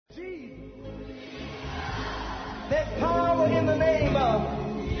name of.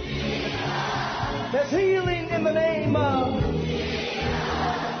 There's healing in the name of.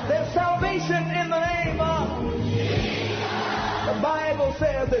 There's salvation in the name of. The Bible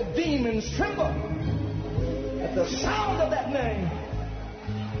says that demons tremble at the sound of that name.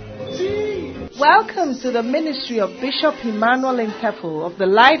 Jesus. Welcome to the ministry of Bishop Emmanuel Intefel of the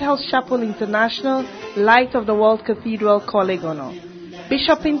Lighthouse Chapel International, Light of the World Cathedral, Kolegono.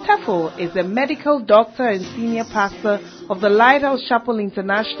 Bishop Intefel is a medical doctor and senior pastor of the Lighthouse Chapel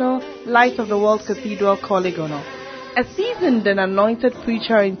International, Light of the World Cathedral, Kolegono. A seasoned and anointed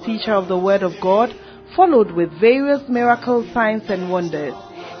preacher and teacher of the Word of God, followed with various miracles, signs and wonders.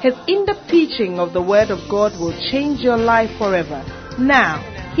 His in-depth teaching of the Word of God will change your life forever. Now,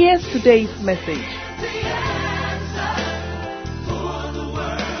 here's today's message.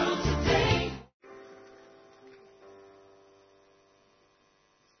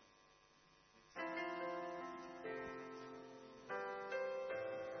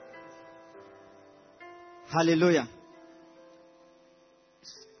 Hallelujah.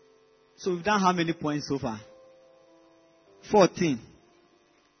 So we've done how many points so far? 14.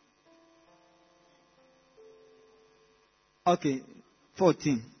 Okay,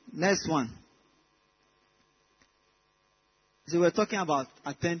 14. Next one. So we're talking about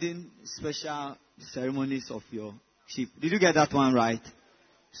attending special ceremonies of your sheep. Did you get that one right?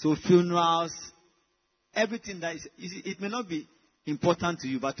 So funerals, everything that is, it may not be important to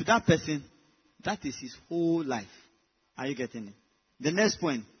you, but to that person, that is his whole life. Are you getting it? The next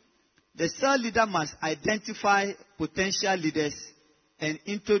point. The cell leader must identify potential leaders and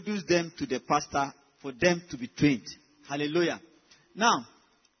introduce them to the pastor for them to be trained. Hallelujah. Now,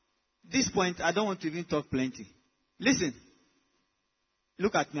 this point, I don't want to even talk plenty. Listen.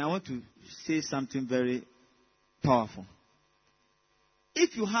 Look at me. I want to say something very powerful.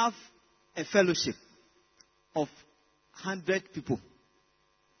 If you have a fellowship of 100 people,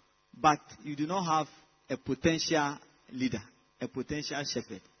 but you do not have a potential leader, a potential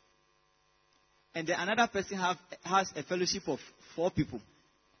shepherd, and then another person has a fellowship of 4 people,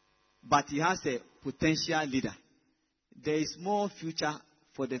 but he has a potential leader, there is more future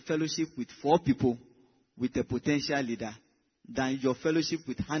for the fellowship with 4 people with a potential leader than your fellowship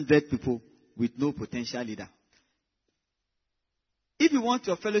with 100 people with no potential leader. If you want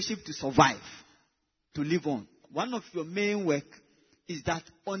your fellowship to survive, to live on, one of your main work is that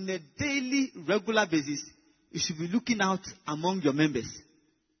on a daily, regular basis, you should be looking out among your members.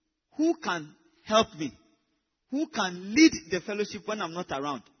 Who can help me? Who can lead the fellowship when I'm not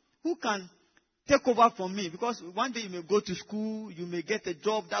around? Who can take over from me? Because one day you may go to school, you may get a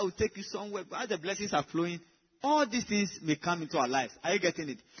job that will take you somewhere. But as the blessings are flowing, all these things may come into our lives. Are you getting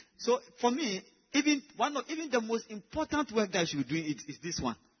it? So for me, even the most important work that I should be doing is this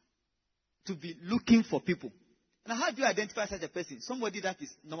one. To be looking for people. Now, how do you identify such a person? Somebody that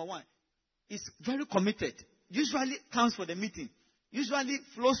is, number one, is very committed. Usually comes for the meeting. Usually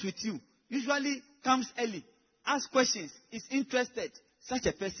flows with you. Usually comes early. Asks questions. Is interested. Such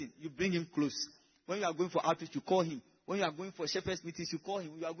a person, you bring him close. When you are going for outreach, you call him. When you are going for shepherd's meetings, you call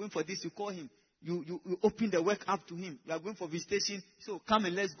him. When you are going for this, you call him. You open the work up to him. You are going for visitation. So come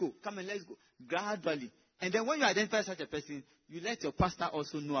and let's go. Come and let's go. Gradually. And then when you identify such a person, you let your pastor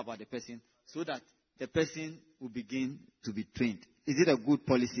also know about the person so that the person will begin to be trained. Is it a good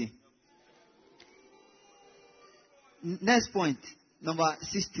policy? Next point, number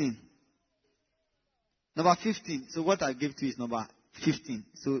 16. Number 15. So what I gave to you is number 15.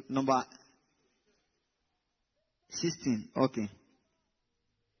 So number 16. Okay.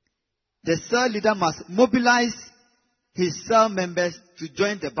 The cell leader must mobilize his cell members to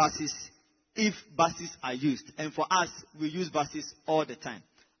join the buses if buses are used. And for us, we use buses all the time.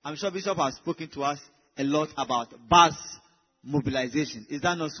 I'm sure Bishop has spoken to us a lot about bus mobilization. Is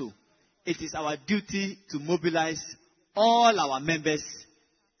that not so? It is our duty to mobilize all our members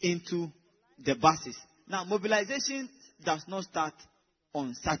into the buses. Now, mobilization does not start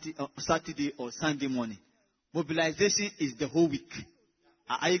on Saturday or Sunday morning. Mobilization is the whole week.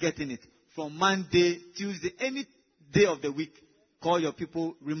 Are you getting it? From Monday, Tuesday, any day of the week, call your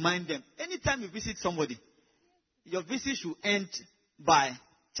people, remind them. Anytime you visit somebody, your visit should end by,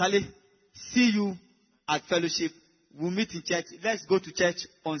 Charlie, see you at fellowship. We'll meet in church. Let's go to church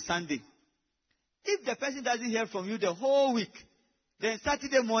on Sunday. If the person doesn't hear from you the whole week, then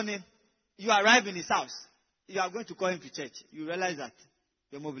Saturday morning, you arrive in his house. You are going to call him to church. You realize that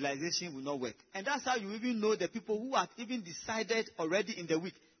the mobilization will not work. And that's how you even know the people who have even decided already in the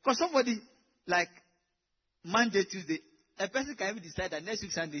week. Because somebody, like Monday, Tuesday, a person can even decide that next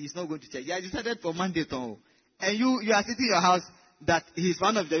week Sunday he's not going to church. He has decided for Monday to. And you are sitting in your house that he's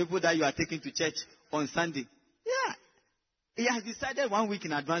one of the people that you are taking to church on Sunday. Yeah. he has decided 1 week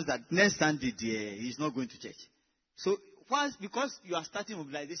in advance that next Sunday, dear, he's not going to church. So, once, because you are starting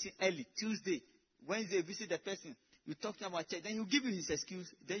mobilization early, Tuesday, Wednesday, visit the person, you talk to him about church, then he'll give you his excuse,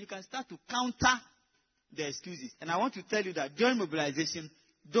 then you can start to counter the excuses. And I want to tell you that during mobilization,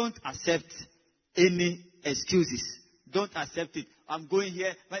 don't accept any excuses. Don't accept it. I'm going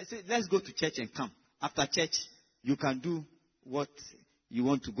here. Let's go to church and come. After church, you can do what you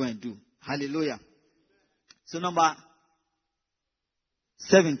want to go and do. Hallelujah. So number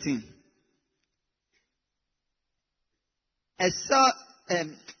 17.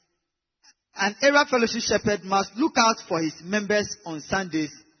 An area fellowship shepherd must look out for his members on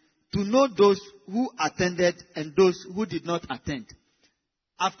Sundays to know those who attended and those who did not attend.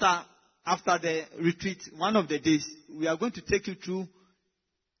 After the retreat, one of the days, we are going to take you through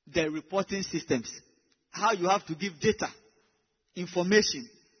the reporting systems. How you have to give data, information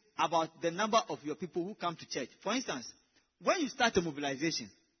about the number of your people who come to church. For instance, when you start a mobilization,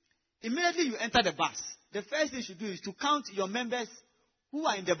 immediately you enter the bus. The first thing you should do is to count your members who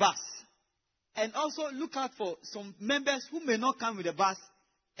are in the bus. And also look out for some members who may not come with the bus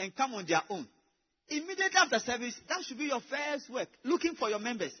and come on their own. Immediately after service, that should be your first work, looking for your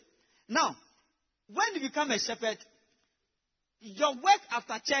members. Now, when you become a shepherd, your work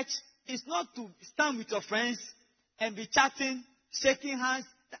after church is not to stand with your friends and be chatting, shaking hands.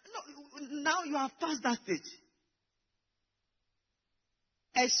 No, now you have passed that stage.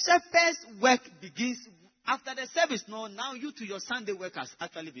 A shepherd's work begins after the service. No, now you to your Sunday work has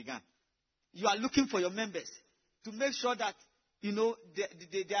actually begun. You are looking for your members to make sure that, they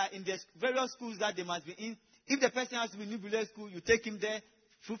are in the various schools that they must be in. If the person has to be in New Believer School, you take him there.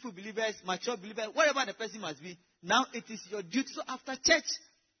 Fruitful believers, mature believers, wherever the person must be. Now it is your duty. So after church,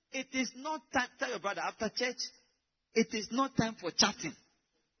 it is not time. Tell your brother, after church, it is not time for chatting.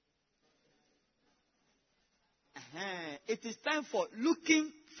 It is time for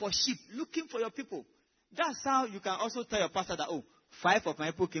looking for sheep, looking for your people. That's how you can also tell your pastor that, 5 of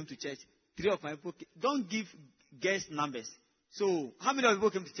my people came to church, 3 of my people came. Don't give guest numbers. So, how many of people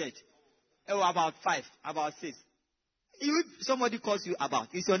came to church? About 5, about 6. If somebody calls you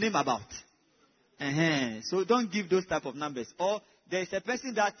about, is your name about? So don't give those type of numbers. Or there is a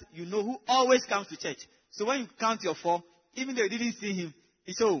person that you know who always comes to church. So when you count your 4, even though you didn't see him,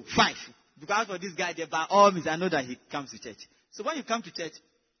 you say, 5. Because for this guy there, by all means, I know that he comes to church. So when you come to church,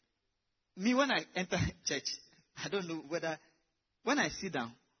 me, when I enter church, I don't know whether, when I sit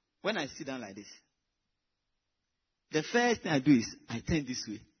down like this, the first thing I do is I turn this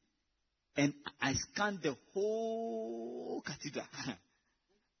way. And I scan the whole cathedral.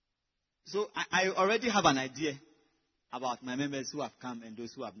 So I already have an idea about my members who have come and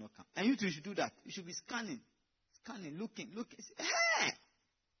those who have not come. And you too should do that. You should be scanning, looking. Hey!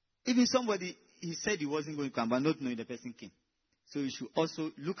 Even somebody, he said he wasn't going to come, but not knowing the person came. So you should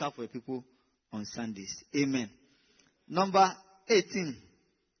also look out for people on Sundays. Amen. Number 18.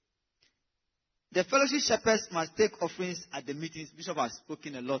 The fellowship shepherds must take offerings at the meetings. Bishop has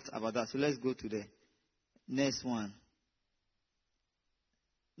spoken a lot about that. So let's go to the next one.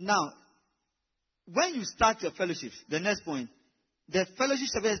 Now, when you start your fellowships, the next point, the fellowship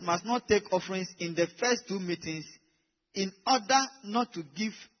shepherds must not take offerings in the first 2 meetings in order not to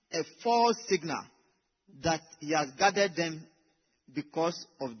give a false signal that he has gathered them because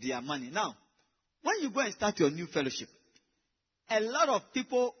of their money. Now, when you go and start your new fellowship, a lot of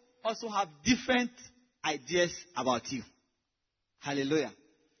people also have different ideas about you. Hallelujah.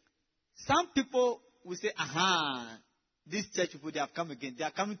 Some people will say, these church people, they have come again. They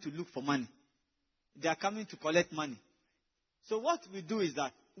are coming to look for money. They are coming to collect money. So what we do is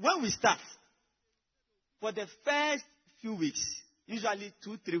that when we start, for the first few weeks, usually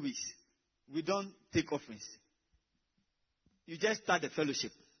 2-3 weeks, we don't take offerings. You just start the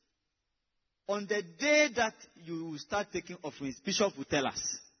fellowship. On the day that you start taking offerings, Bishop will tell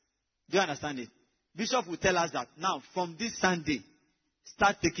us. Do you understand it? Bishop will tell us that now, from this Sunday,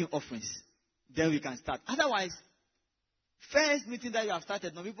 start taking offerings. Then we can start. Otherwise, first meeting that you have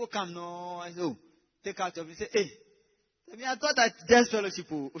started, no people come, I say, take out your, say, I thought that just fellowship.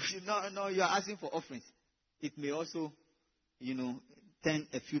 No, you are asking for offerings. It may also, turn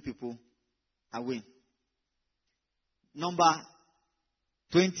a few people away. Number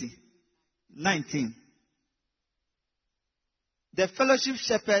 19. The fellowship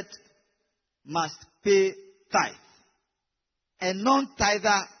shepherd must pay tithe. A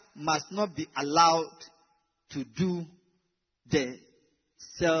non-tither must not be allowed to do the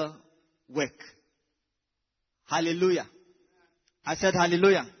cell work. Hallelujah. I said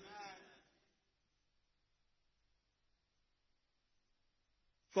hallelujah.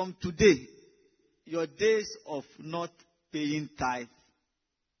 From today, your days of not paying tithe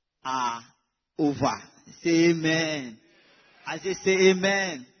are over. Say amen. I say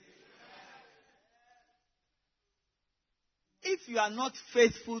amen. If you are not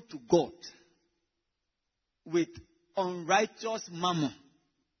faithful to God with unrighteous mammon,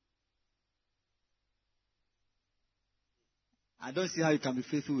 I don't see how you can be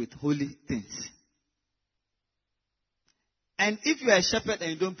faithful with holy things. And if you are a shepherd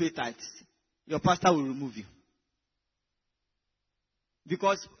and you don't pay tithes, your pastor will remove you.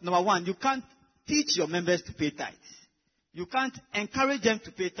 Because, number one, you can't teach your members to pay tithes. You can't encourage them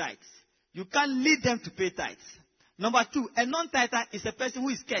to pay tithes. You can't lead them to pay tithes. Number two, a non-tither is a person who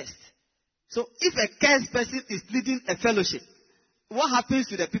is cursed. So if a cursed person is leading a fellowship, what happens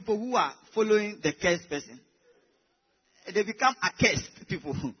to the people who are following the cursed person? They become accursed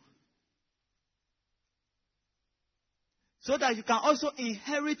people. So that you can also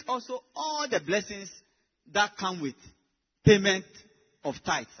inherit also all the blessings that come with payment of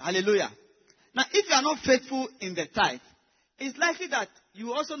tithes. Hallelujah. Now, if you are not faithful in the tithe, it's likely that you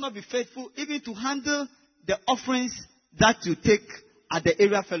will also not be faithful even to handle the offerings that you take at the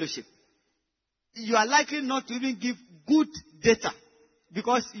area fellowship. You are likely not to even give good data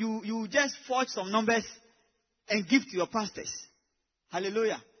because you just forge some numbers and give to your pastors.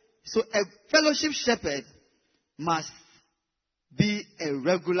 Hallelujah. So a fellowship shepherd must be a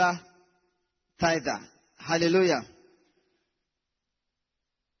regular tither. Hallelujah.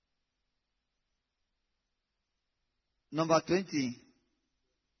 Number 20.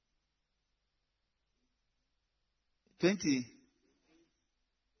 20.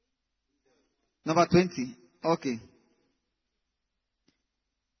 Number 20. Okay.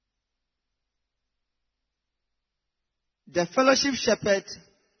 The fellowship shepherd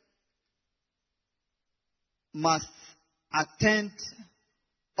must attend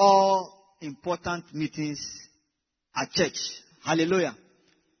all important meetings at church. Hallelujah.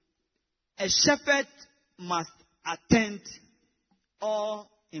 A shepherd must attend all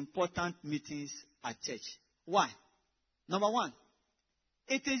important meetings at church. Why? Number one,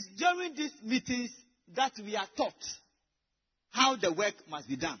 it is during these meetings that we are taught how the work must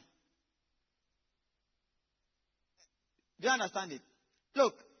be done. Do you understand it?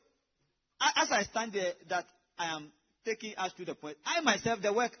 Look, as I stand there that I am taking us to the point, I myself,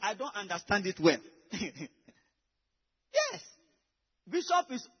 the work, I don't understand it well. Yes.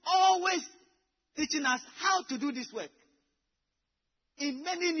 Bishop is always teaching us how to do this work. In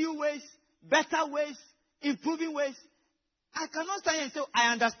many new ways, better ways, improving ways. I cannot stand here and say,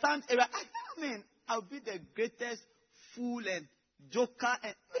 I understand. I mean, I'll be the greatest fool and joker.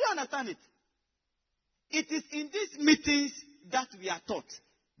 And we don't understand it. It is in these meetings that we are taught.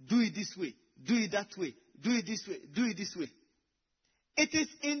 Do it this way. Do it that way. Do it this way. Do it this way. It is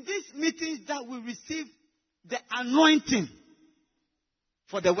in these meetings that we receive the anointing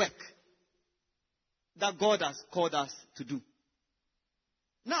for the work that God has called us to do.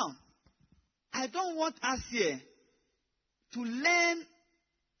 Now, I don't want us here to learn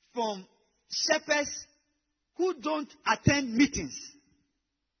from shepherds who don't attend meetings.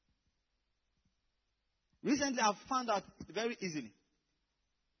 Recently, I've found out very easily.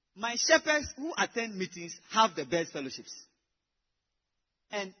 My shepherds who attend meetings have the best fellowships.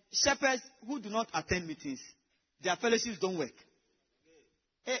 And shepherds who do not attend meetings, their fellowships don't work.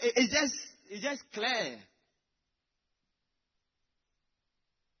 It's just clear.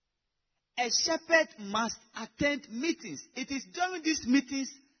 A shepherd must attend meetings. It is during these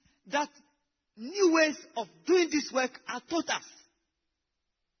meetings that new ways of doing this work are taught us.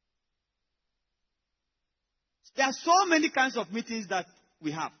 There are so many kinds of meetings that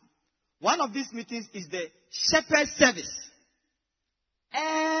we have. One of these meetings is the shepherd service.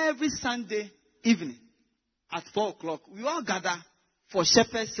 Every Sunday evening at 4 o'clock, we all gather for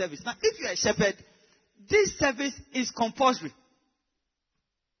shepherd service. Now, if you are a shepherd, this service is compulsory.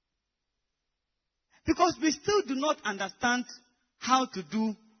 Because we still do not understand how to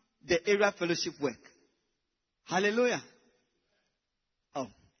do the area fellowship work. Hallelujah. Oh,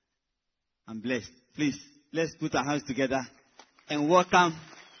 I'm blessed. Please, let's put our hands together and welcome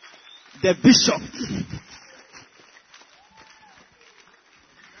the bishop.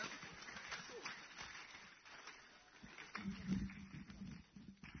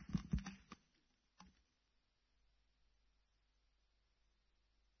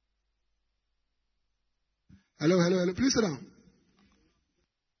 Hello. Please sit down.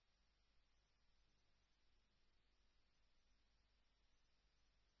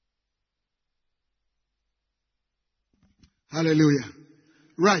 Hallelujah.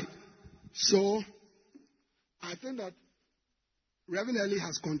 Right. So, I think that Reverend Eli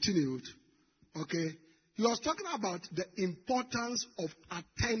has continued. Okay. He was talking about the importance of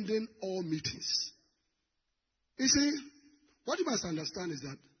attending all meetings. You see, what you must understand is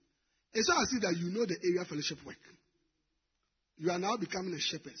that it's not as if that you know the area fellowship work. You are now becoming a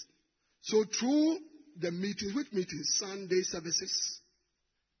shepherd. So through the meetings, which meetings? Sunday services,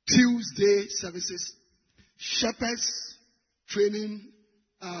 Tuesday services, shepherds training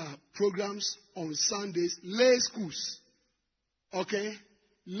programs on Sundays, lay schools, okay,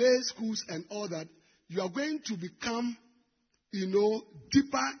 lay schools and all that. You are going to become,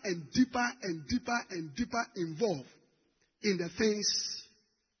 deeper and deeper and deeper and deeper involved in the things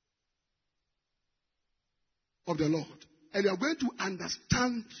of the Lord. And you are going to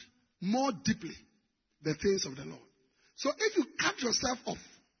understand more deeply the things of the Lord. So if you cut yourself off,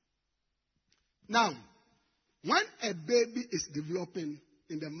 now, when a baby is developing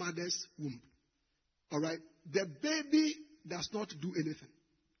in the mother's womb, all right, the baby does not do anything.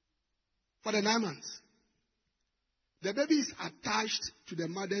 For the 9 months, the baby is attached to the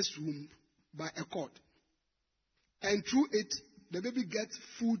mother's womb by a cord. And through it, the baby gets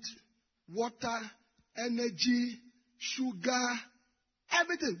food, water, energy, sugar,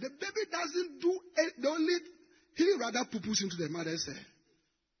 everything. The baby doesn't do it. He rather poo-poos into the mother's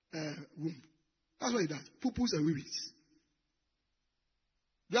womb. That's what he does. Poo-poos and wee-wees.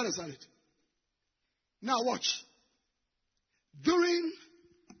 Do you understand it? Now watch. During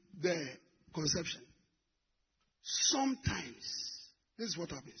the conception, sometimes, this is what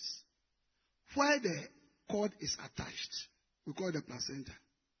happens. Where the cord is attached, we call it the placenta.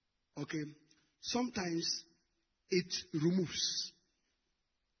 Okay? Sometimes it removes.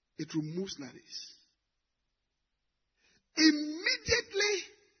 It removes like this. Immediately,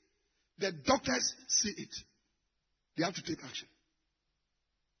 the doctors see it. They have to take action.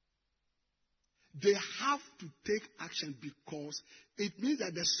 They have to take action because it means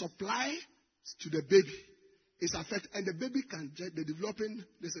that the supply to the baby is affected, and the baby the developing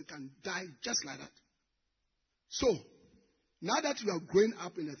listen can die just like that. So, now that you are growing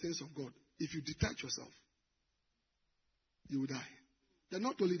up in the things of God, if you detach yourself, you will die. Then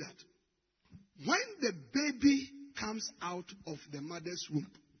not only that, when the baby comes out of the mother's womb,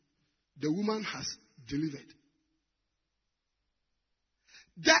 the woman has delivered.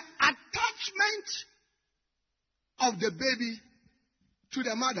 The attachment of the baby to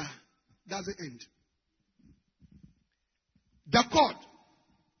the mother doesn't end. The cord,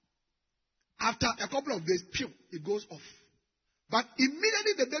 after a couple of days, it goes off. But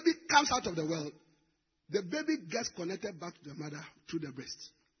immediately the baby comes out of the world, the baby gets connected back to the mother through the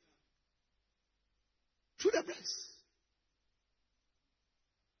breast. Through the breast.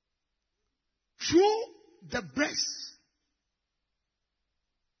 Through the breast.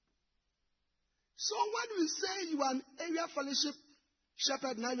 So when we say you are an area fellowship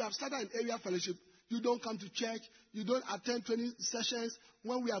shepherd, now you have started an area fellowship, you don't come to church, you don't attend training sessions.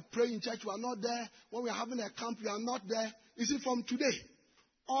 When we are praying in church, you are not there. When we are having a camp, you are not there. You see, from today,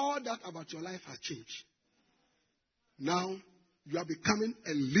 all that about your life has changed. Now, you are becoming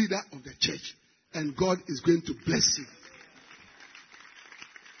a leader of the church, and God is going to bless you.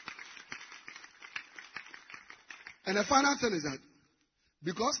 And the final thing is that,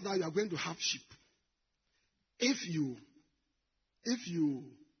 because now you are going to have sheep, if you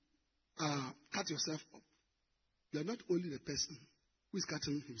cut yourself up, you are not only the person who is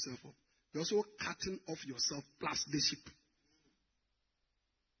cutting himself up, you are also cutting off yourself plus the sheep.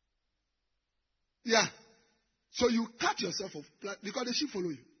 Yeah. So you cut yourself off because the sheep follow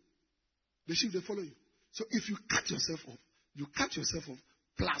you. The sheep, they follow you. So if you cut yourself off, you cut yourself off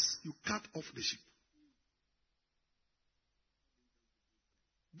plus you cut off the sheep.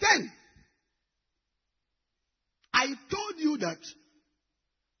 Then, I told you that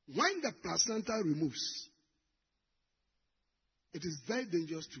when the placenta removes, it is very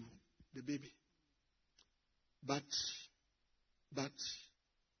dangerous to the baby. But,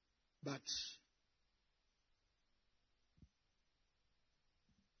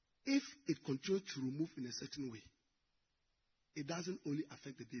 if it continues to remove in a certain way, it doesn't only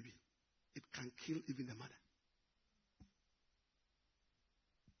affect the baby, it can kill even the mother.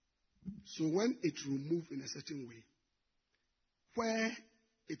 So when it removes in a certain way, where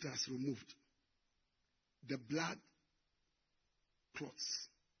it has removed, the blood clots.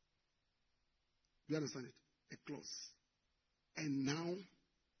 Do you understand it? It clots. And now,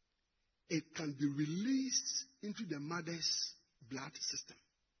 it can be released into the mother's blood system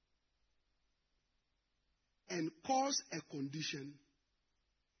and cause a condition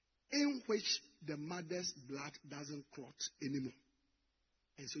in which the mother's blood doesn't clot anymore.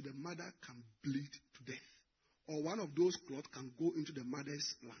 And so the mother can bleed to death. Or one of those clots can go into the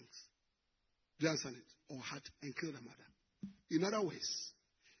mother's lungs. Do you understand it? Or hurt and kill the mother. In other words,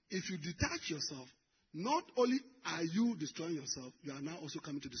 if you detach yourself, not only are you destroying yourself, you are now also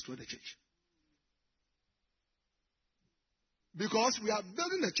coming to destroy the church. Because we are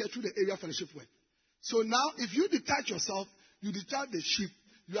building the church through the area fellowship work. So now, if you detach yourself, you detach the sheep,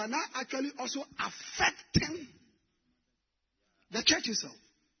 you are now actually also affecting the church itself.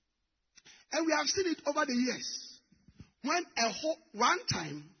 And we have seen it over the years. When one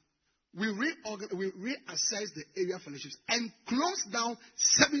time, we reassessed the area fellowships and closed down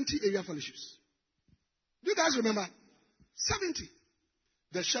 70 area fellowships. Do you guys remember? 70.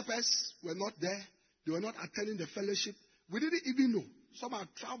 The shepherds were not there. They were not attending the fellowship. We didn't even know. Some have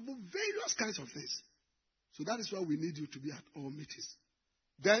traveled, various kinds of things. So that is why we need you to be at all meetings.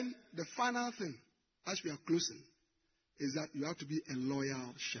 Then the final thing, as we are closing, is that you have to be a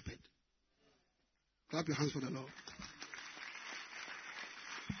loyal shepherd. Clap your hands for the Lord.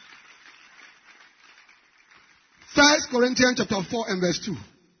 First Corinthians chapter 4 and verse 2.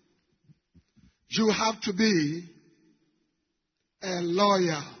 You have to be a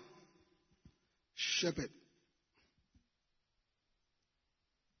loyal shepherd.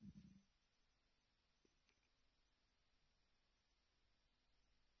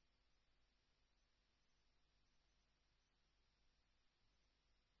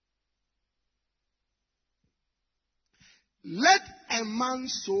 Let a man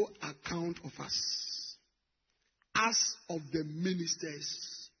so account of us as of the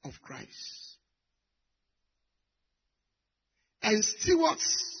ministers of Christ and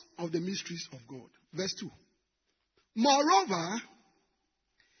stewards of the mysteries of God. Verse 2. Moreover,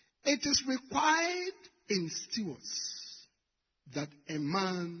 it is required in stewards that a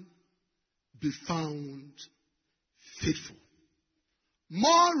man be found faithful.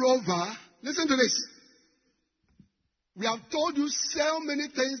 Moreover, listen to this. We have told you so many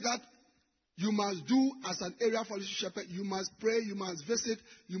things that you must do as an area fellowship shepherd. You must pray, you must visit,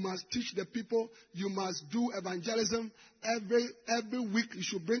 you must teach the people, you must do evangelism. Every week you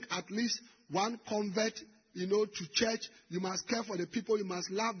should bring at least one convert, to church. You must care for the people, you must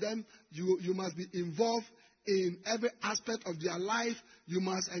love them, you must be involved in every aspect of their life. You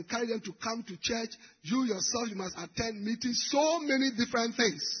must encourage them to come to church. You yourself, you must attend meetings. So many different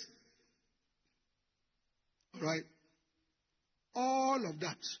things. All right? All of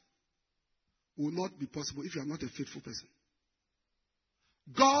that will not be possible if you are not a faithful person.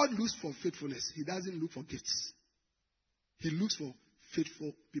 God looks for faithfulness. He doesn't look for gifts. He looks for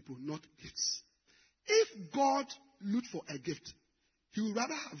faithful people, not gifts. If God looked for a gift, he would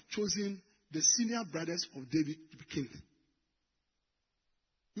rather have chosen the senior brothers of David to be king.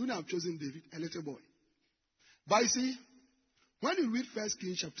 He would have chosen David, a little boy. But you see, when you read 1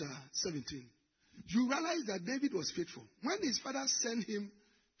 Kings chapter 17, you realize that David was faithful. When his father sent him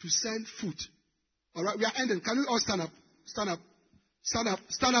to send food. All right, we are ending. Can we all stand up? Stand up. Stand up.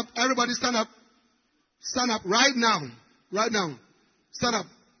 Stand up. Everybody stand up. Stand up right now. Right now. Stand up.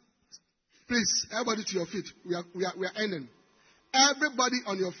 Please, everybody to your feet. We are ending. Everybody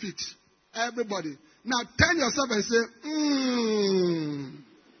on your feet. Everybody. Now turn yourself and say,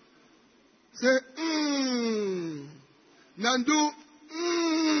 Say, Now do,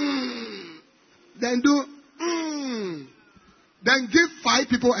 Then do, Then give 5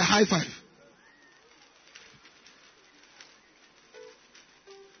 people a high five.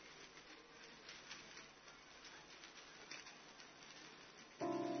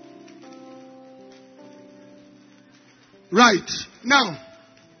 Right. Now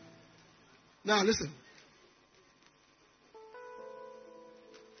listen.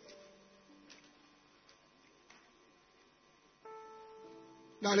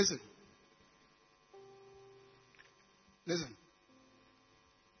 Now listen. Listen.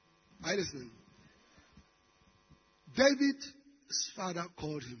 Are you listening? David's father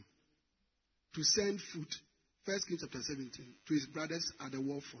called him to send food, 1 Kings chapter 17, to his brothers at the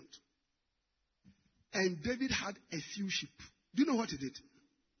war front. And David had a few sheep. Do you know what he did?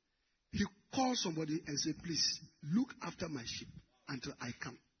 He called somebody and said, please, look after my sheep until I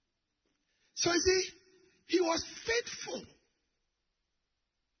come. So you see, he was faithful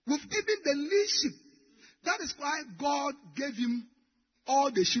with even the least sheep. That is why God gave him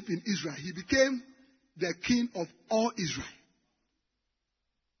all the sheep in Israel. He became the king of all Israel.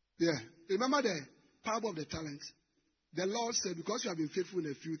 Yeah. Remember the parable of the talents? The Lord said, because you have been faithful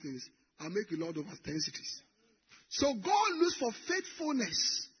in a few things, I'll make you Lord over 10 cities. So God looks for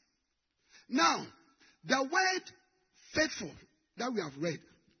faithfulness. Now, the word faithful that we have read,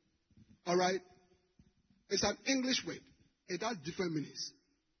 all right, it's an English word. It has different meanings.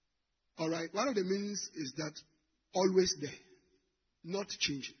 All right, one of the meanings is that always there, not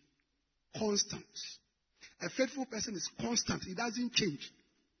changing. constant. A faithful person is constant. It doesn't change.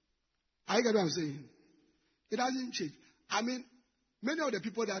 I get what I'm saying? It doesn't change. I mean, many of the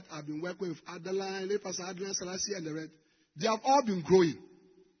people that I've been working with, Adeline, Pastor Adeline, Selassie, and the rest, they have all been growing.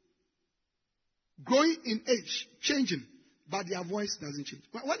 Growing in age, changing, but their voice doesn't change.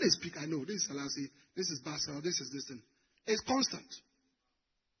 When they speak, I know, this is Selassie, this is Basel, this is this thing. It's constant.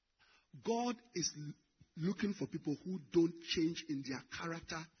 God is looking for people who don't change in their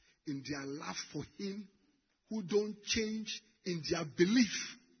character, in their love for Him, who don't change in their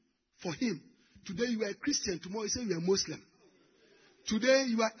belief for Him. Today you are a Christian, tomorrow you say you are a Muslim. Today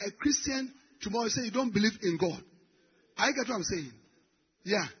you are a Christian, tomorrow you say you don't believe in God. I get what I'm saying?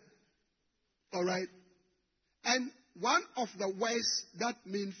 Yeah. All right. And one of the words that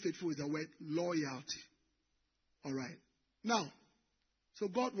mean faithful is the word loyalty. All right. Now, so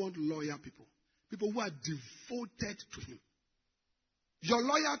God wants loyal people. People who are devoted to Him. Your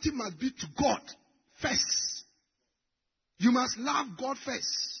loyalty must be to God first. You must love God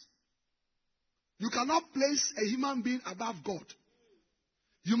first. You cannot place a human being above God.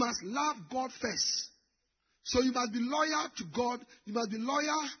 You must love God first. So you must be loyal to God. You must be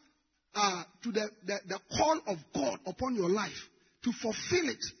loyal to the call of God upon your life to fulfill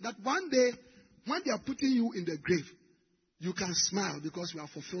it. That one day, when they are putting you in the grave, you can smile because you have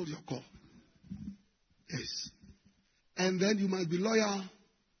fulfilled your call. Yes. And then you must be loyal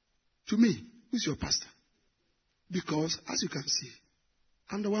to me, who's your pastor. Because, as you can see,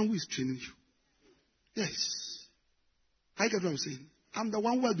 I'm the one who is training you. Yes. I get what I'm saying. I'm the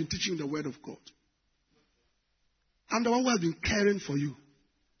one who has been teaching the word of God. I'm the one who has been caring for you.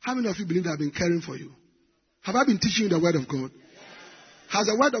 How many of you believe that I've been caring for you? Have I been teaching you the word of God? Has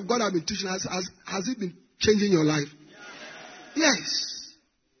the word of God I've been teaching, has it been changing your life? Yes.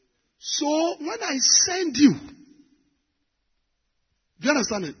 So when I send you, do you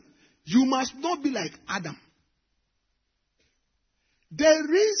understand it? You must not be like Adam. The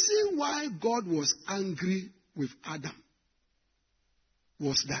reason why God was angry with Adam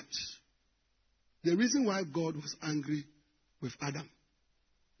was that. The reason why God was angry with Adam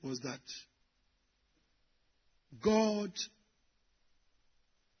was that God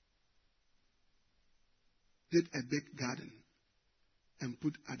did a big garden and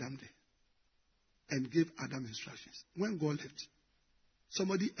put Adam there and gave Adam instructions. When God left,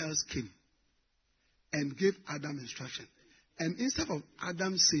 somebody else came and gave Adam instruction. And instead of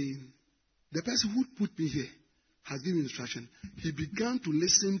Adam saying, the person who put me here has given instruction, he began to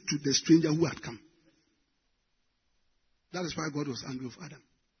listen to the stranger who had come. That is why God was angry with Adam.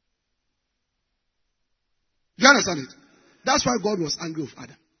 Do you understand it? That's why God was angry with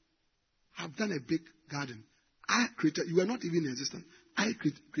Adam. I've done a big garden. I created, you were not even in existence. I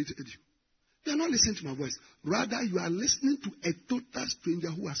created you. You are not listening to my voice. Rather, you are listening to a total stranger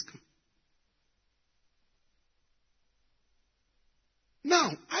who has come.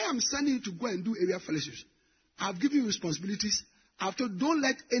 Now, I am sending you to go and do area fellowships. I've given you responsibilities. I've told, don't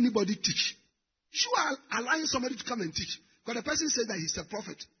let anybody teach. You are allowing somebody to come and teach. Because the person said that he's a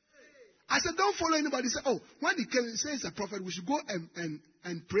prophet. I said, don't follow anybody. He said, oh, when he came and says he's a prophet, we should go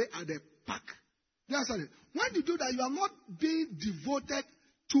and pray at the park. You understand it? When you do that, you are not being devoted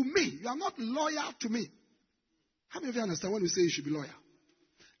to me. You are not loyal to me. How many of you understand when we say you should be loyal?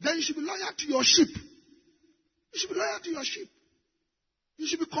 Then you should be loyal to your sheep. You should be loyal to your sheep. You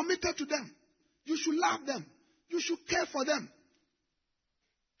should be committed to them. You should love them. You should care for them.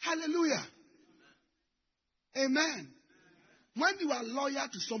 Hallelujah. Amen. When you are loyal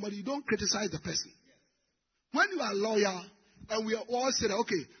to somebody, you don't criticize the person. When you are loyal, and we are all saying,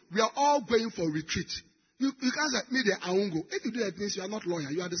 okay, we are all going for retreat. You can't say, me there, I won't go. If you do that, means you are not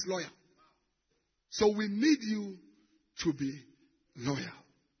loyal. You are disloyal. So we need you to be loyal.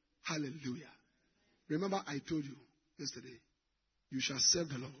 Hallelujah. Remember, I told you yesterday, you shall serve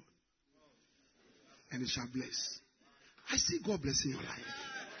the Lord, and it shall bless. I see God blessing your life.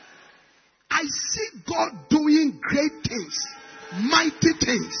 I see God doing great things, mighty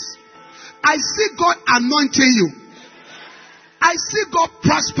things. I see God anointing you. I see God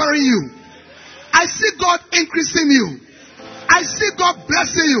prospering you. I see God increasing you. I see God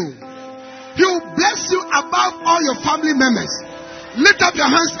blessing you. He will bless you above all your family members. Lift up your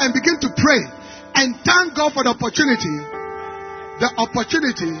hands and begin to pray and thank God for the opportunity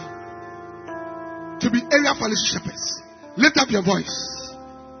to be area fellowship shepherds. Lift up your voice.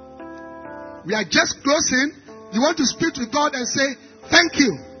 We are just closing. You want to speak to God and say, thank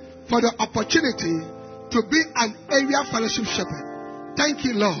you for the opportunity to be an area fellowship shepherd. Thank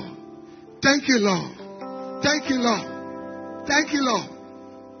you, Lord. Thank you, Lord. Thank you, Lord. Thank you, Lord.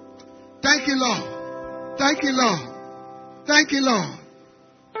 Thank you, Lord. Thank you, Lord. Thank you, Lord.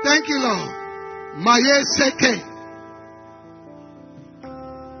 Thank you, Lord. Maye seke.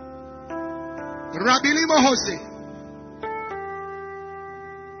 Rabili mohose.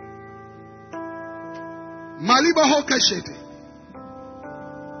 Malibo hokeshete.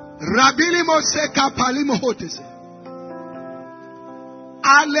 Rabili moseka palimo hotese.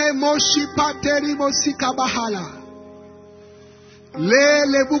 Ale moshi pateri mosika bahala. Le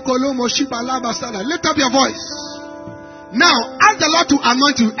lebukolo moshi balaba sada. Lift up your voice. Now, ask the Lord to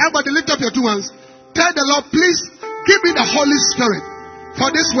anoint you. Everybody lift up your two hands. Tell the Lord, please give me the Holy Spirit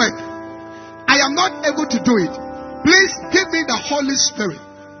for this work. I am not able to do it. Please give me the Holy Spirit.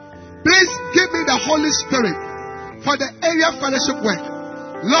 Please give me the Holy Spirit for the area fellowship work.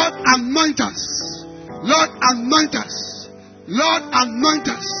 Lord, anoint us. Lord, anoint us. Lord, anoint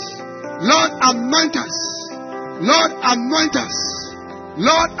us. Lord, anoint us. Lord, anoint us.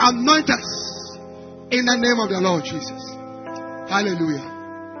 Lord, anoint us. In the name of the Lord Jesus. Hallelujah.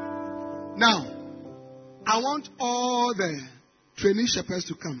 Now, I want all the training shepherds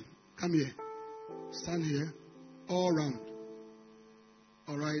to come. Come here. Stand here. All round.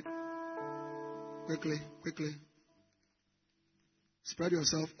 All right. Quickly, quickly. Spread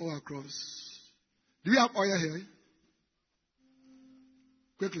yourself all across. Do you have oil here?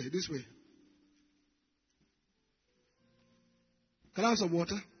 Quickly, this way. Can I have some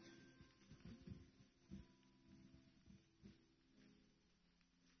water?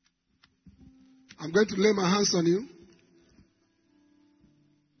 I'm going to lay my hands on you.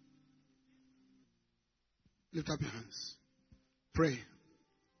 Lift up your hands. Pray.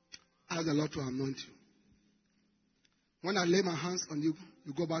 Ask the Lord to anoint you. When I lay my hands on you,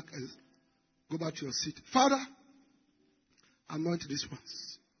 you go back to your seat. Father, anoint these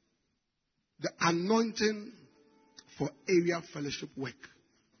ones. The anointing for area fellowship work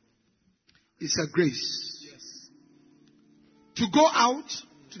is a grace. Yes. To go out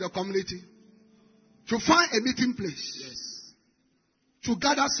to the community, to find a meeting place, yes, to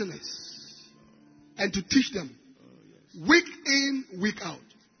gather sinners, and to teach them, week in, week out.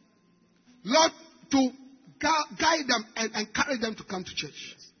 Lord, to guide them and encourage them to come to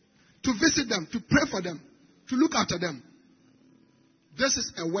church, to visit them, to pray for them, to look after them. This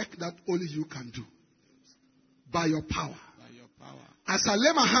is a work that only you can do by your power. As I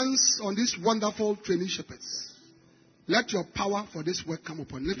lay my hands on these wonderful training shepherds, let your power for this work come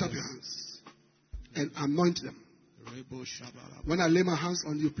upon. Lift up your hands and anoint them. When I lay my hands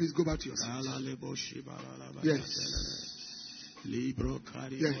on you, please go back to your seat. Yes.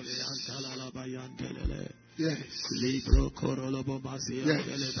 Yes. Yes. Yes.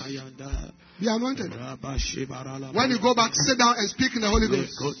 Be anointed. When you go back, sit down and speak in the Holy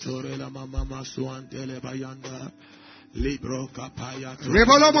Ghost. Libro capaya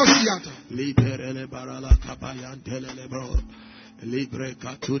liberele barala capayan telebro libre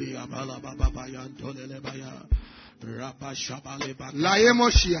caturi abala babayan tolebaya rapa shabale baka la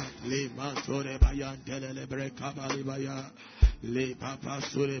emoshia le mantore bayan telebre kabali baya le papa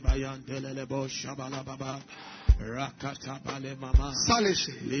sure bayan telebo shabala baba rakata bale mama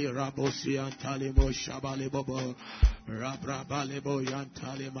saleshe le rabosi antale mo shabale bobo rabra bale boyan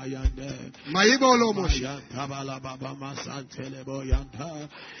tale mayande mayibolo moshi tabala baba masantele boyanta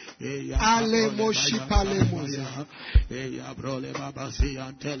ale moshi pale moya brole baba si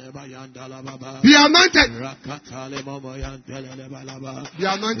antele bayanda la baba be anointed rakatale momo yantele balaba be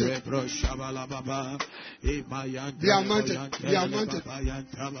anointed rebro shabala baba be anointed be anointed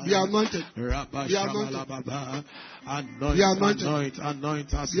be anointed be anointed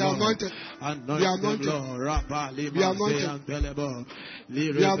anoint us, Lord. Anoint them, Lord. Be anointed.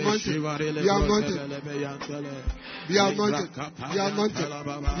 Be anointed. Be anointed. Be anointed. Be anointed.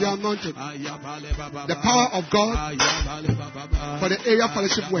 Be anointed. The power of God for the area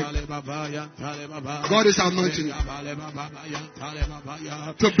fellowship work. God is anointing you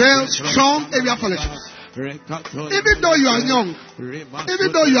to build strong area fellowships. Even though you are young,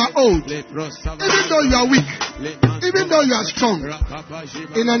 even though you are old, even though you are weak, even though you are strong,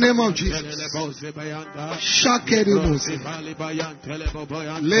 in the name of Jesus. Shakeri Mose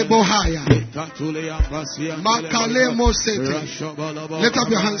Lebohaya Makale Mose. Lift up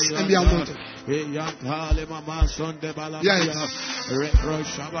your hands and be anointed. Yes.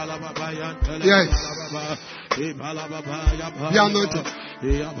 Yes. Be anointed.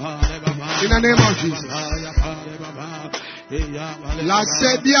 In the name of Jesus. La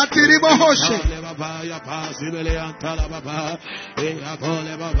sebia tiribo hoshe.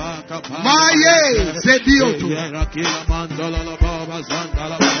 Maye zebioto.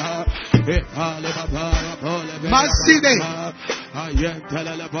 Maside.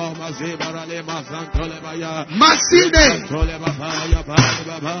 Maside.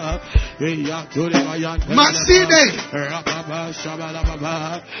 Maside.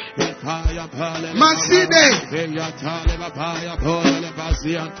 Maside.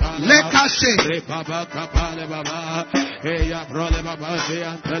 Lekashe.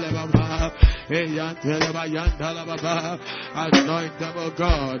 Anoint them, oh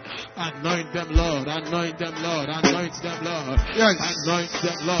God. Anoint them, Lord. Anoint them, Lord. Anoint them, Lord. Yes. Anoint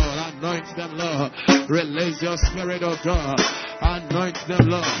them, Lord. Anoint them, Lord. Release your spirit, oh God. Anoint them,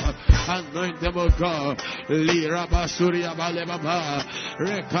 Lord. Anoint them, oh God. Lira basuria balebaba.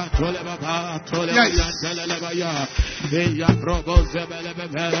 Rekatole baba. Tole yantelebaya. Eya probo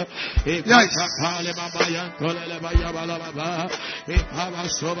zebelebebe. Yes. Ekapale baba yantole lebaya balababa. Ekaba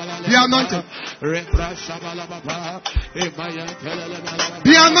sobala. Be anointed. Refrasha balababa.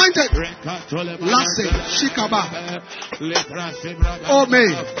 Be anointed. Lase Shikaba.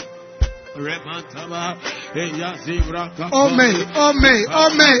 Amen. Amen.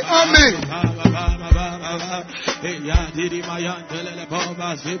 Amen. Amen.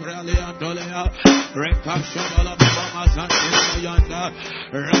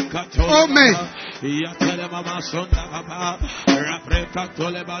 Amen.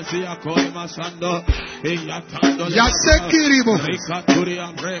 Yasekiribo.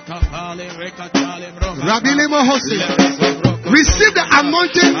 Rabilimo Hose. Receive the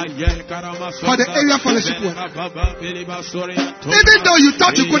anointing for the area fellowship work. Even though you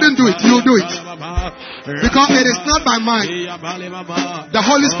thought you couldn't do it, you'll do it. Because it is not by mind. The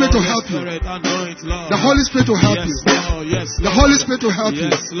Holy Spirit will help you. The Holy Spirit will help you. The Holy Spirit will help you.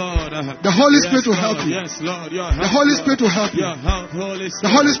 The Holy Spirit will help you. The Holy Spirit will help you.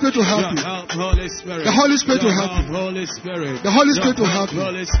 The Holy Spirit will help you. The Holy Spirit will help you. The Holy Spirit will help you.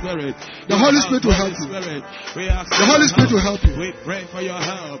 The Holy Spirit will help you. The Holy Spirit will help you. We pray for your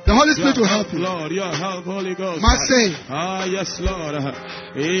help. The Holy Spirit will help you. Lord, your help, Holy Ghost. Marseille. Yes, Lord.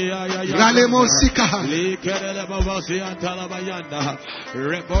 Ralemo Sikaha.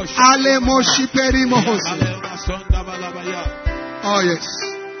 Alemo Shiperi Mohose. Oh, yes.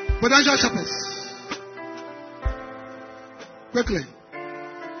 Potential shepherds. Quickly.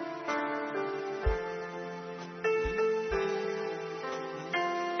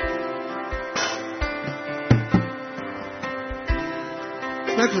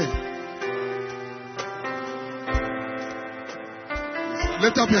 Quickly.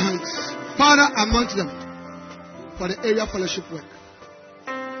 Lift up your hands. Father, anoint them for the area fellowship work.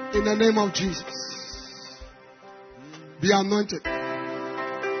 In the name of Jesus. Be anointed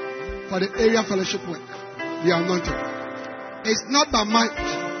for the area fellowship work. Be anointed. It's not by might.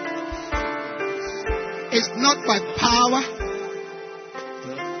 It's not by power.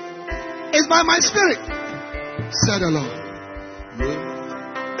 It's by my spirit, said the Lord.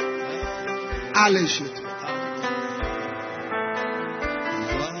 Aleshit.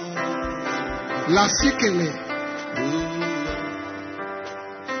 La sikele.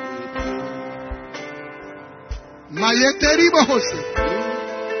 Mayeteri bohose.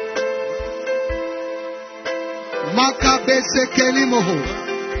 Makabese keli moho.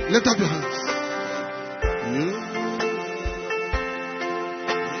 Lift up your hands.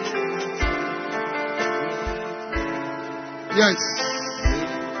 Yes.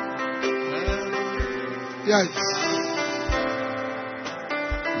 Yes.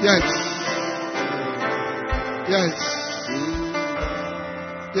 Yes. Yes.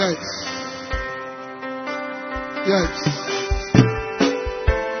 Yes. Yes.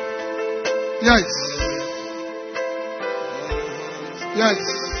 Yes. Yes.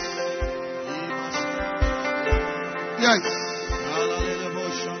 Yes.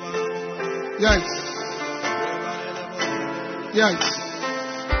 Yes. Yes.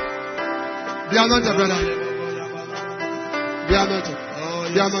 Be anointed, brother. Be anointed.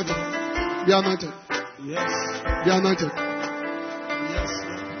 Be anointed. Be anointed. Yes. Be anointed. Yes.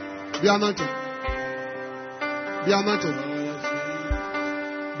 Be anointed. Be anointed.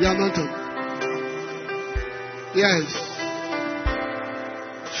 Be anointed. Yes.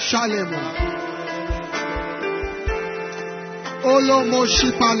 Shalom. Olomo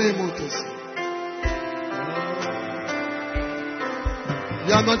shipale motos.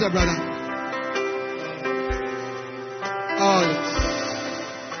 Be anointed, brother. Oh, yes.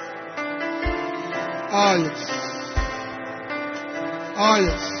 Oh, yes. Oh,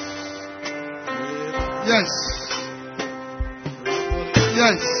 yes. Yes.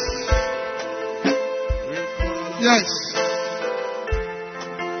 Yes. Yes.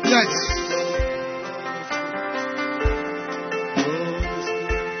 Yes.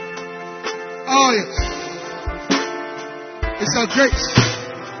 Oh, yes. It's It's your grace.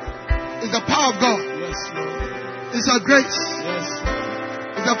 It's the power of God. Yes, Lord. It's your grace. Yes.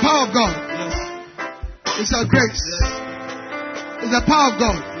 It's the power of God. Yes. It's your grace. It's the power of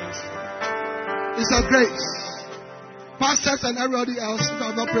God. It's your grace. Pastors and everybody else, if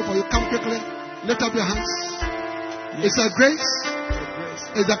I have not prayed for you, come quickly. Lift up your hands. It's your grace.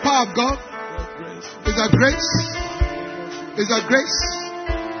 It's the power of God. It's your grace. It's your grace.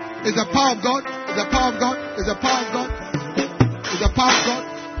 It's the power of God. It's the power of God. It's the power of God. It's the power of God.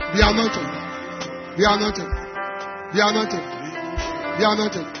 Be anointed. Be anointed. Be anointed. Be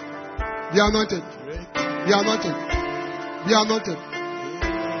anointed. Be anointed. Be anointed. Be anointed.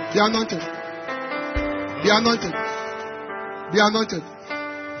 Be anointed. Be anointed. Be anointed.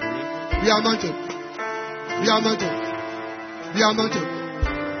 Be anointed. Be anointed. Be anointed.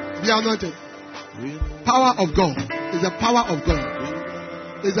 Be anointed. Power of God is the power of God.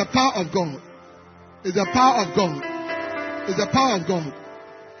 Is the power of God. Is the power of God. Is the power of God.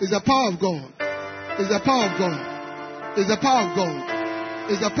 Is the power of God. Is the power of God. Is the power of God.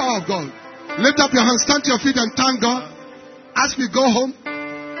 Is the power of God. Lift up your hands, stand to your feet and thank God. As we go home,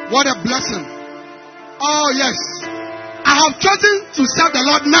 what a blessing. Oh yes. I have chosen to serve the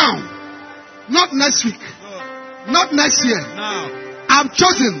Lord now. Not next week. Not next year. I've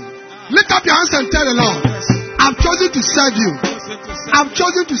chosen. Lift up your hands and tell the Lord, I've chosen to serve you. I've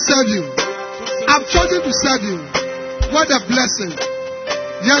chosen to serve you. I've chosen to serve you. What a blessing.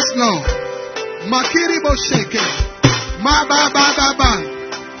 Yes, Lord. Makiri Bosheke. Ma ba ba ba ba.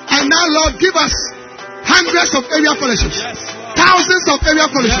 And now, Lord, give us hundreds of area fellowships. Thousands of area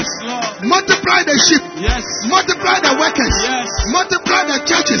fellowships. Multiply the sheep. Multiply the workers. Multiply the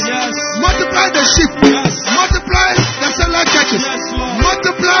churches. Multiply the sheep. Multiply the cellular churches.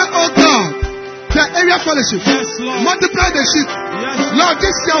 Multiply, oh God, the area fellowship. Multiply the sheep. Lord,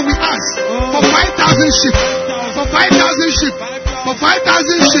 this year we ask for 5,000 sheep. For 5,000 sheep. For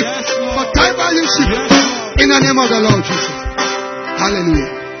 5,000 sheep. For 5,000 sheep. In the name of the Lord Jesus.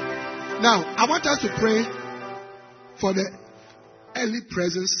 Hallelujah. Now, I want us to pray for the early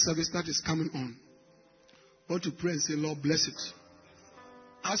presence service that is coming on. I want to pray and say, Lord, bless it.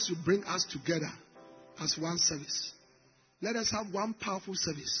 As you bring us together as one service, let us have one powerful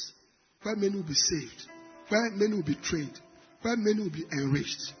service where many will be saved, where many will be trained, where many will be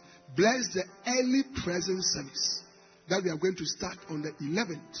enriched. Bless the early presence service that we are going to start on the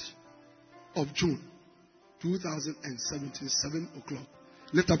 11th of June, 2017, 7 o'clock.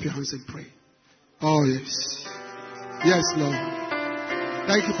 Lift up your hands and pray. Oh, yes. Yes, Lord.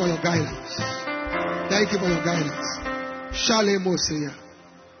 Thank you for your guidance. Thank you for your guidance. Shale Moseya.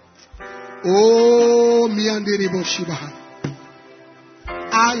 Oh, Miandiribo Shibaha.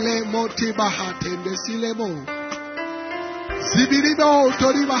 Ale Motibaha Tendesilemo. Zibiribo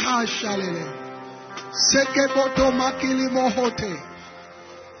Toribaha Shalele. Sekeboto Makili Mohote.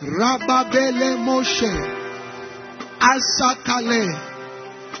 Rababele Moshe. Asakale.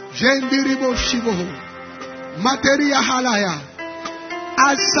 Jendiribo Shiboho. Materia Halaya.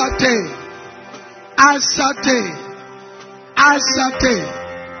 Asate. Asate. Asate.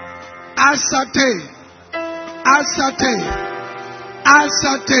 Asate. Asate.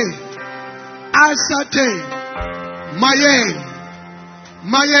 Asate. Asate. Maye.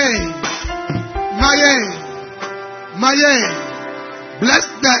 Maye. Maye. Maye. Bless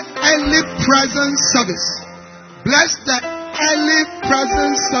the early presence service. Bless the early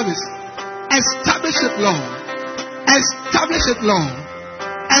presence service. Establish it, Lord. Establish it, Lord.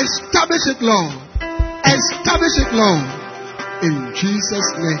 Establish it, Lord. Establish it, Lord. In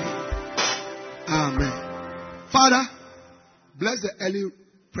Jesus' name. Amen. Father, bless the early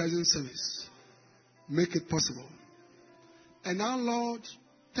presence service. Make it possible. And now, Lord,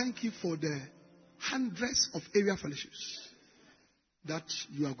 thank you for the hundreds of area fellowships that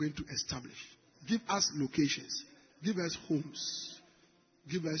you are going to establish. Give us locations. Give us homes.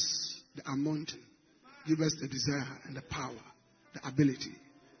 Give us the anointing. Give us the desire and the power, the ability.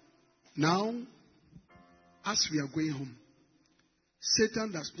 Now, as we are going home,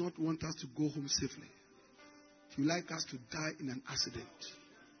 Satan does not want us to go home safely. He would like us to die in an accident.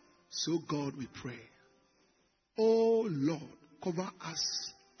 So God, we pray. Oh Lord, cover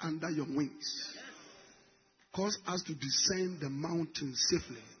us under your wings. Cause us to descend the mountain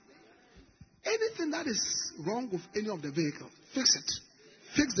safely. Anything that is wrong with any of the vehicle, fix it.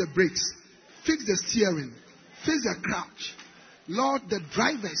 Fix the brakes. Fix the steering. Fix the crouch. Lord, the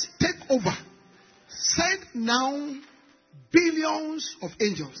drivers, take over. Send now billions of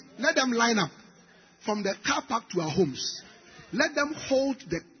angels. Let them line up from the car park to our homes. Let them hold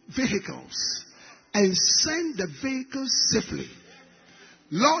the vehicles and send the vehicles safely.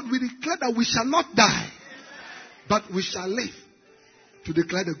 Lord, we declare that we shall not die, but we shall live to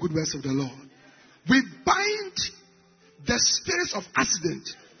declare the good works of the Lord. We bind the spirits of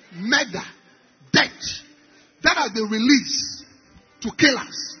accident, murder, death that have been released to kill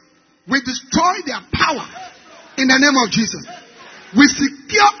us. We destroy their power in the name of Jesus. We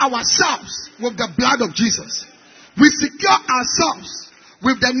secure ourselves with the blood of Jesus. We secure ourselves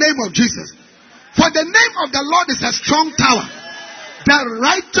with the name of Jesus. For the name of the Lord is a strong tower. The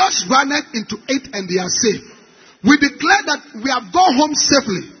righteous runneth into it and they are safe. We declare that we have gone home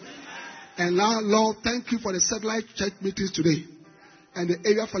safely. And now, Lord, thank you for the satellite church meetings today and the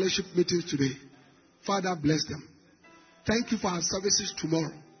area fellowship meetings today. Father, bless them. Thank you for our services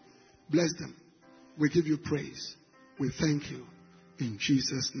tomorrow. Bless them. We give you praise. We thank you. In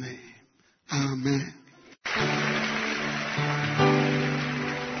Jesus' name. Amen.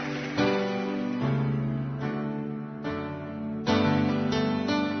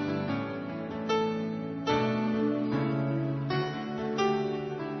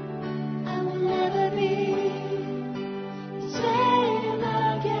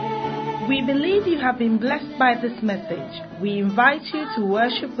 We believe you have been blessed by this message. We invite you to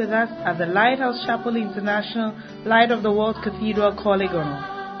worship with us at the Lighthouse Chapel International, Light of the World Cathedral,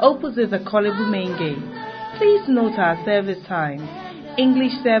 Kolegono, opposite the Kolebu main gate. Please note our service times.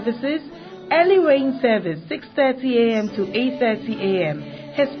 English services, early rain service 6:30 a.m. to 8:30 a.m.,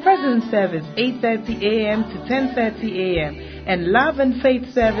 His Presence service 8:30 a.m. to 10:30 a.m., and Love and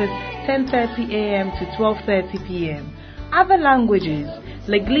Faith service 10:30 a.m. to 12:30 p.m. Other languages: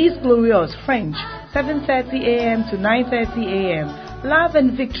 L'Église Glorieuse French 7:30 a.m. to 9:30 a.m., Love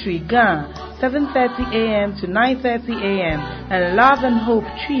and Victory Ghana 7:30 a.m. to 9:30 a.m., and Love and Hope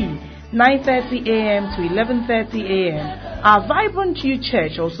Tree 9:30 a.m. to 11:30 a.m. Our Vibrant Youth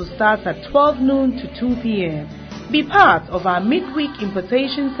Church also starts at 12 noon to 2 p.m. Be part of our midweek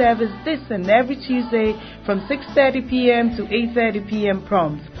impartation service this and every Tuesday from 6:30 p.m. to 8:30 p.m.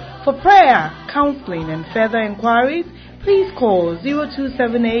 prompt. For prayer, counseling, and further inquiries, please call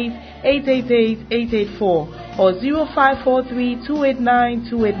 0278-888-884 or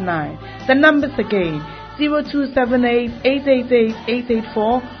 0543-289-289. The numbers again,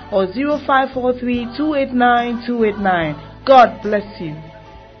 0278-888-884 or 0543-289-289. God bless you.